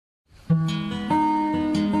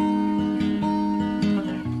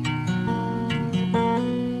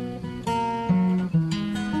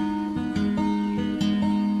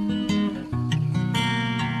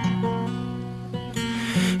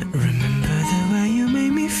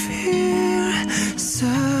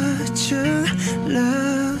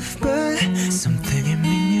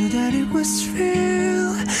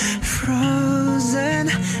feel frozen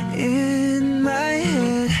in my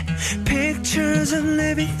head. Pictures I'm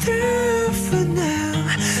living through for now,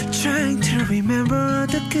 trying to remember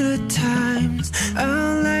the good times.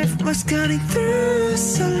 Our life was cutting through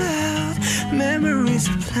so loud. Memories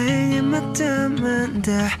are playing in my diamond.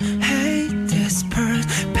 I hate this part,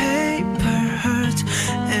 paper hurts,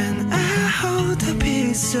 and I hold a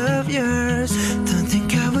piece of yours. Don't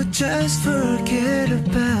think I would just forget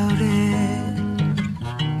about it.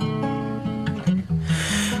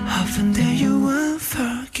 Hoping that you won't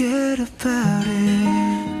forget about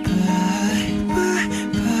it. Bye, bye,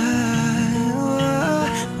 bye.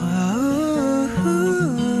 Whoa, whoa,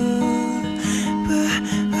 bye,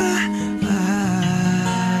 bye, bye.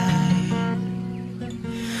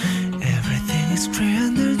 Everything is gray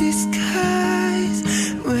under the skies.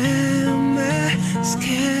 With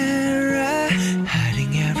mascara,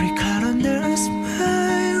 hiding every color under a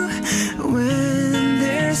smile. When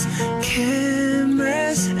there's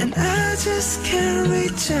cameras, and I just can't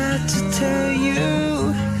reach out to tell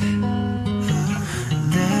you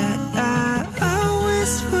that I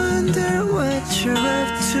always wonder what you're up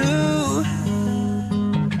to.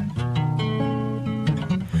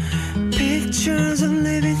 Pictures I'm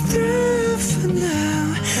living through for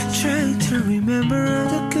now, trying to remember all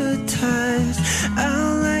the good times. Our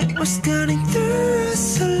light was cutting through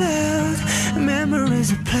so loud.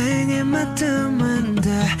 Memories are playing in my diamond. I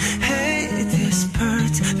hate this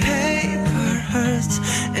part, paper hurts,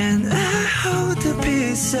 and I hold a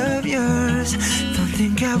piece of yours. Don't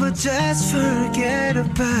think I would just forget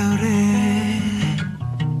about it.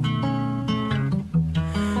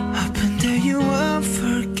 Hoping that you won't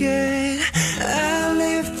forget. I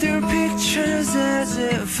live through pictures as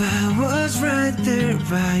if I was right there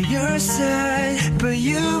by your side, but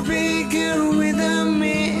you'd be good without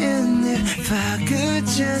me. And if I could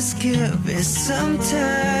just give it some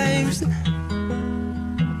time,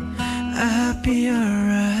 I'd be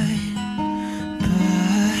alright.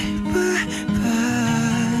 Bye, bye,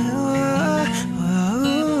 bye. Whoa,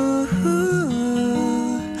 whoa,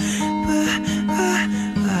 bye, bye,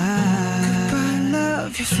 bye. Goodbye,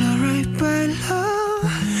 love, you fly right by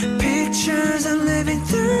love. Pictures I'm living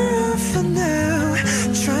through for now,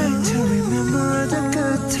 trying to remember the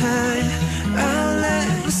good time. Our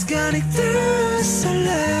life was cutting through so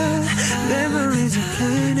loud. Memories are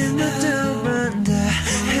playing in my diamond. I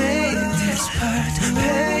hate this part,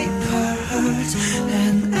 paper hurts,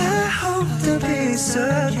 and I hope the piece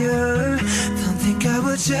of you. Don't think I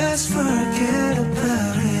would just forget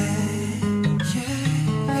about it.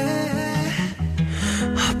 Yeah,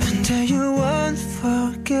 hoping that you won't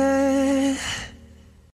forget.